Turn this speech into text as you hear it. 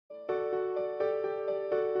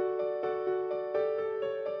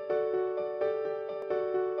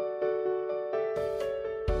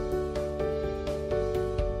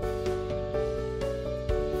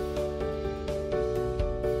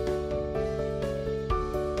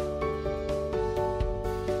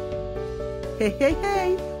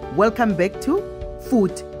Hey, welcome back to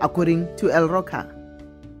Food According to El Roca.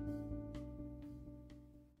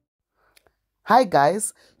 Hi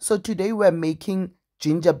guys, so today we're making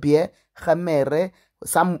ginger beer, GEMERE.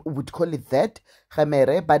 Some would call it that,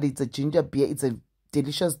 GEMERE, but it's a ginger beer. It's a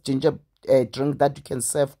delicious ginger drink that you can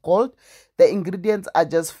serve cold. The ingredients are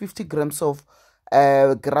just 50 grams of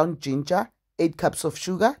ground ginger, 8 cups of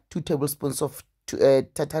sugar, 2 tablespoons of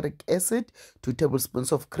tartaric acid, 2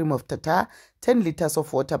 tablespoons of cream of tartar, 10 liters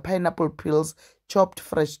of water, pineapple peels, chopped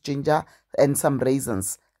fresh ginger, and some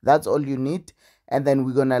raisins. That's all you need. And then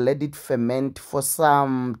we're gonna let it ferment for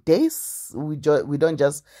some days. We don't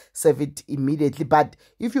just serve it immediately, but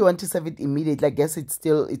if you want to serve it immediately, I guess it's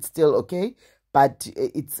still okay. But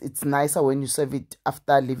it's nicer when you serve it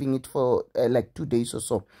after leaving it for like 2 days or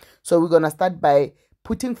so. So we're gonna start by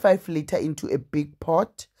putting 5 liter into a big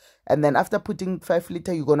pot, and then after putting 5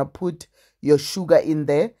 liter, you're gonna put your sugar in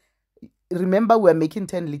there. Remember, we're making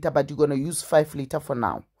 10 liter, but you're gonna use 5 liter for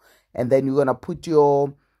now. And then you're gonna put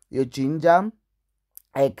your ginger,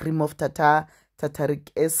 cream of tartar, tartaric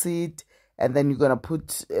acid, and then you're gonna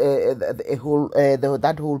put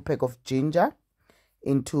that whole pack of ginger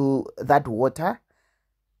into that water.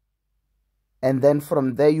 And then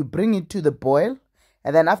from there you bring it to the boil,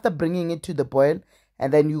 and then after bringing it to the boil,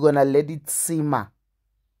 and then you're gonna let it simmer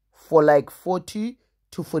for like 40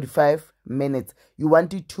 to 45 minutes. You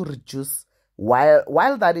want it to reduce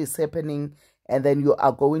while that is happening, and then you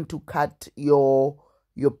are going to cut your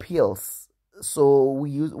peels. So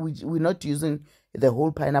we're not using the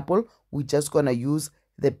whole pineapple. We're just gonna use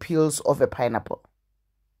the peels of a pineapple.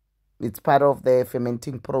 It's part of the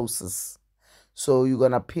fermenting process. So you're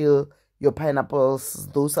gonna peel your pineapples.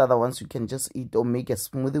 Those are the ones you can just eat or make a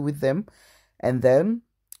smoothie with them. And then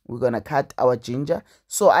we're gonna cut our ginger.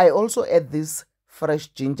 So I also add this fresh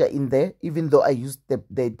ginger in there, even though I used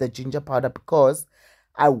the ginger powder, because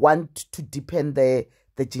I want to deepen the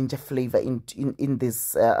ginger flavor in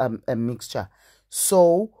this mixture.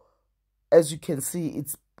 So as you can see,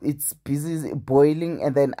 it's busy boiling,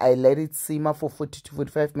 and then I let it simmer for 40 to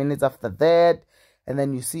 45 minutes after that. And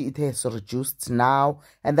then you see it has reduced now,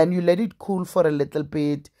 and then you let it cool for a little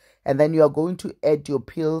bit, and then you are going to add your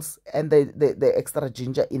peels and the extra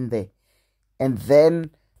ginger in there. And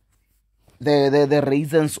then the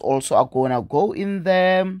raisins also are gonna go in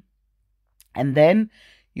there, and then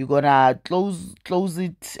you're gonna close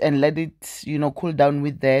it and let it cool down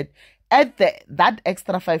with that. Add that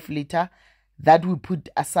extra 5 liter that we put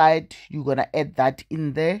aside. You're gonna add that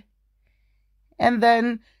in there, and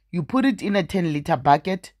then you put it in a 10 liter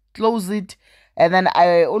bucket, close it, and then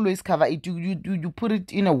I always cover it. You put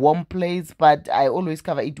it in a warm place, but I always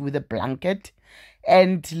cover it with a blanket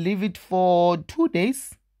and leave it for 2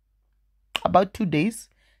 days. About 2 days,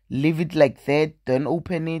 leave it like that. Don't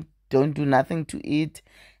open it, don't do nothing to it.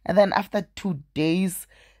 And then after 2 days,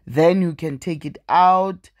 then you can take it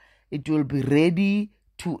out. It will be ready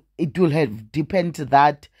to, it will have deepened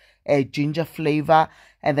that ginger flavor.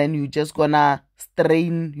 And then you just gonna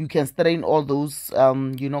strain. You can strain all those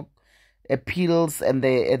peels and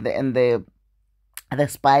the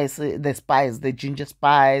spice, the ginger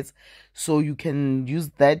spice. So you can use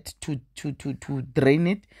that to drain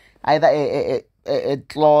it, either a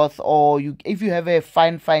cloth, or if you have a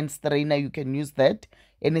fine strainer, you can use that,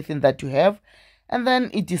 anything that you have. And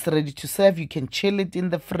then it is ready to serve. You can chill it in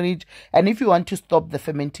the fridge, and if you want to stop the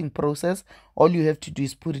fermenting process, all you have to do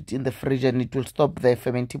is put it in the fridge, and it will stop the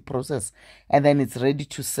fermenting process, and then it's ready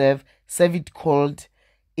to serve. Serve it cold.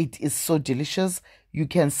 It is so delicious. You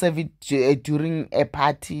can serve it during a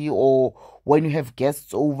party or when you have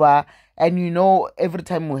guests over. And every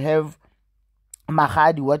time we have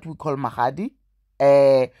mahadi, what we call mahadi,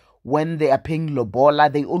 when they are paying lobola,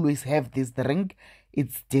 they always have this drink.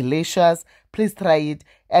 It's delicious. Please try it.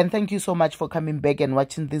 And thank you so much for coming back and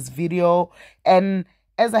watching this video. And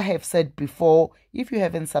as I have said before, if you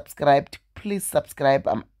haven't subscribed, please subscribe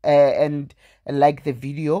and like the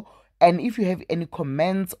video. And if you have any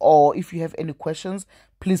comments or if you have any questions,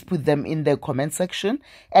 please put them in the comment section.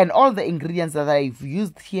 And all the ingredients that I've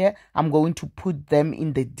used here, I'm going to put them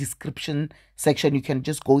in the description section. You can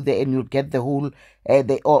just go there and you'll get the whole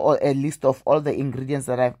or a list of all the ingredients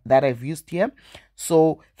that I've used here.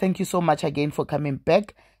 So thank you so much again for coming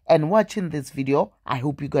back and watching this video. I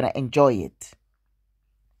hope you're gonna enjoy it.